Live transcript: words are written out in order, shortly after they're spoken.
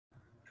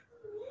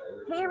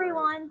Hey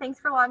everyone, thanks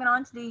for logging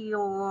on to do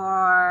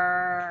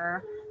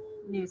your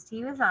News to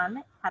You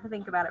assignment. Had to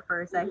think about it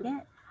for a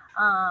second.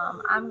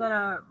 I'm going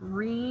to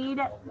read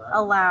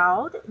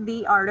aloud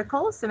the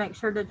article, so make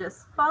sure to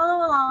just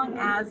follow along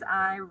as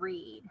I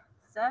read.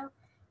 So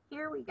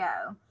here we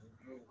go.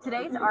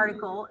 Today's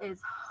article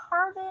is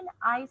Harbin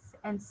Ice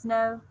and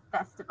Snow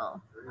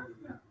Festival.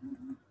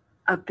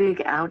 A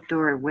big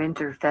outdoor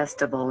winter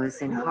festival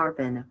is in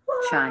Harbin,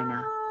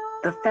 China.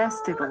 The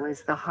festival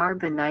is the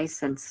Harbin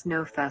Ice and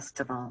Snow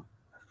Festival.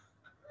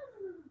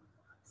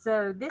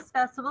 So this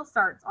festival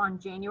starts on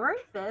January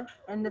 5th,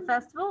 and the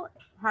festival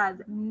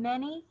has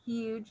many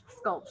huge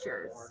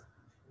sculptures.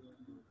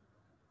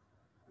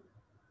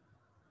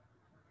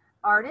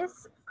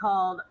 Artists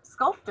called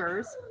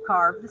sculptors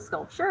carve the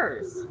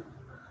sculptures.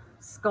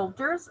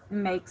 Sculptors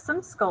make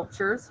some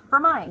sculptures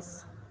from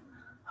ice.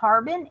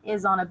 Harbin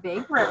is on a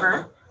big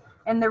river,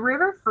 and the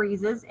river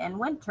freezes in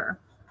winter.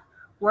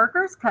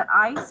 Workers cut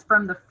ice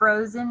from the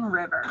frozen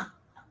river.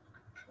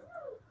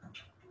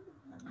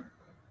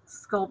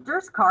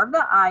 Sculptors carve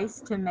the ice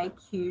to make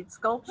huge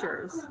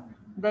sculptures.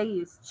 They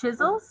use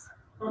chisels,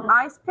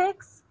 ice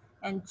picks,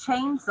 and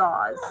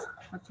chainsaws,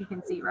 which you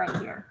can see right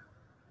here.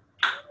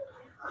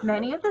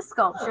 Many of the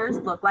sculptures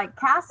look like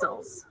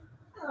castles.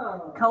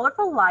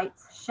 Colorful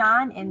lights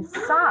shine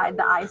inside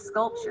the ice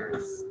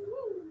sculptures.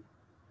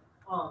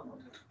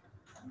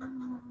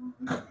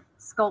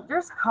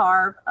 Sculptors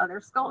carve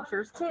other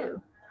sculptures too.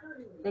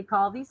 They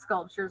call these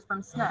sculptures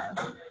from snow.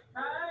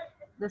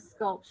 The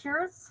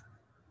sculptures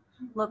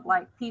look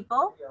like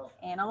people,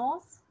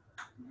 animals,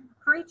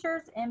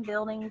 creatures, and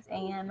buildings,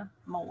 and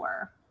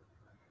more.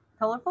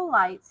 Colorful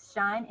lights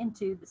shine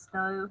into the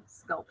snow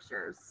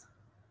sculptures.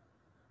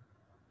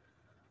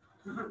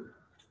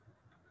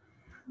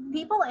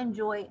 People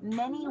enjoy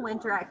many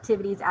winter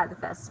activities at the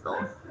festival.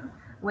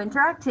 Winter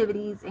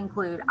activities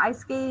include ice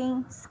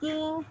skating,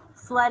 skiing,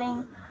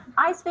 sledding,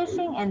 ice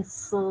fishing, and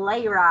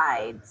sleigh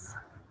rides.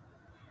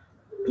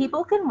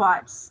 People can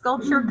watch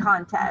sculpture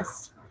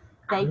contests.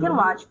 They can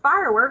watch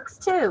fireworks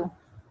too.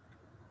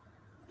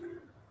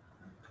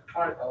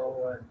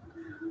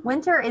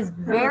 Winter is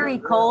very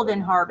cold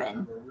in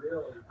Harbin.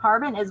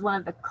 Harbin is one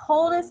of the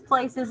coldest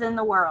places in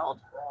the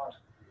world.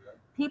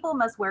 People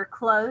must wear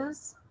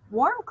clothes,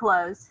 warm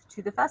clothes,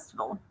 to the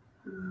festival.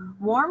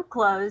 Warm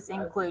clothes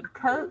include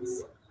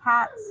coats,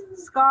 hats,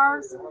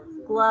 scarves,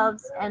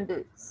 gloves, and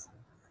boots.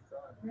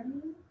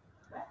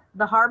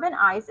 The Harbin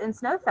Ice and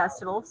Snow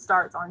Festival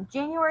starts on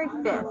January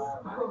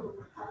 5th.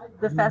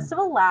 The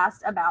festival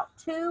lasts about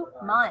 2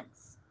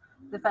 months.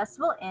 The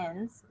festival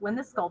ends when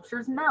the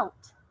sculptures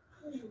melt.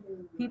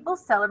 People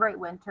celebrate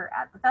winter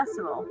at the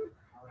festival.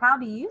 How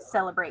do you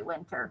celebrate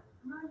winter?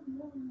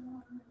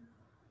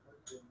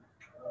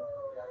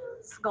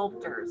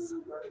 Sculptors.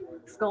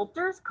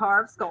 Sculptors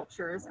carve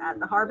sculptures at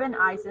the Harbin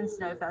Ice and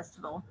Snow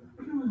Festival.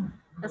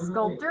 A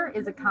sculptor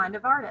is a kind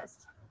of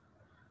artist.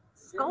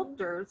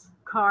 Sculptors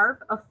carve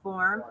a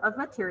form of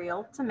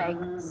material to make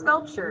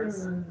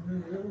sculptures.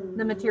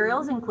 The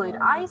materials include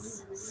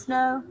ice,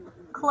 snow,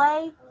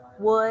 clay,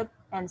 wood,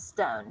 and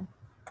stone.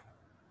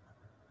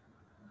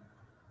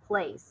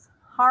 Place: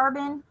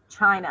 Harbin,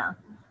 China.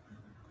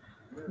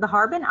 The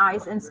Harbin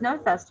Ice and Snow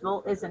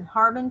Festival is in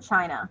Harbin,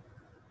 China.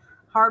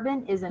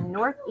 Harbin is in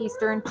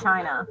northeastern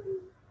China.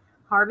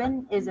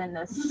 Harbin is in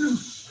the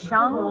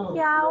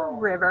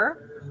Shangyao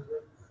River.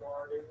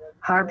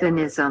 Harbin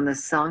is on the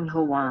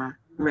Songhua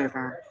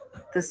River.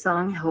 The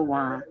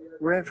Songhua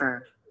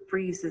River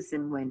freezes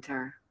in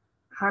winter.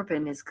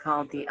 Harbin is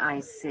called the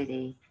Ice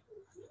City.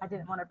 I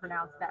didn't want to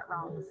pronounce that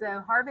wrong.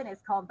 So Harbin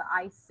is called the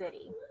Ice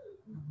City.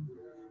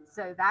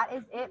 So that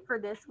is it for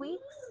this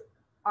week's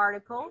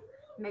article.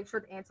 Make sure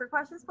to answer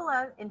questions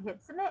below and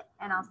hit submit,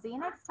 and I'll see you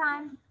next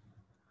time.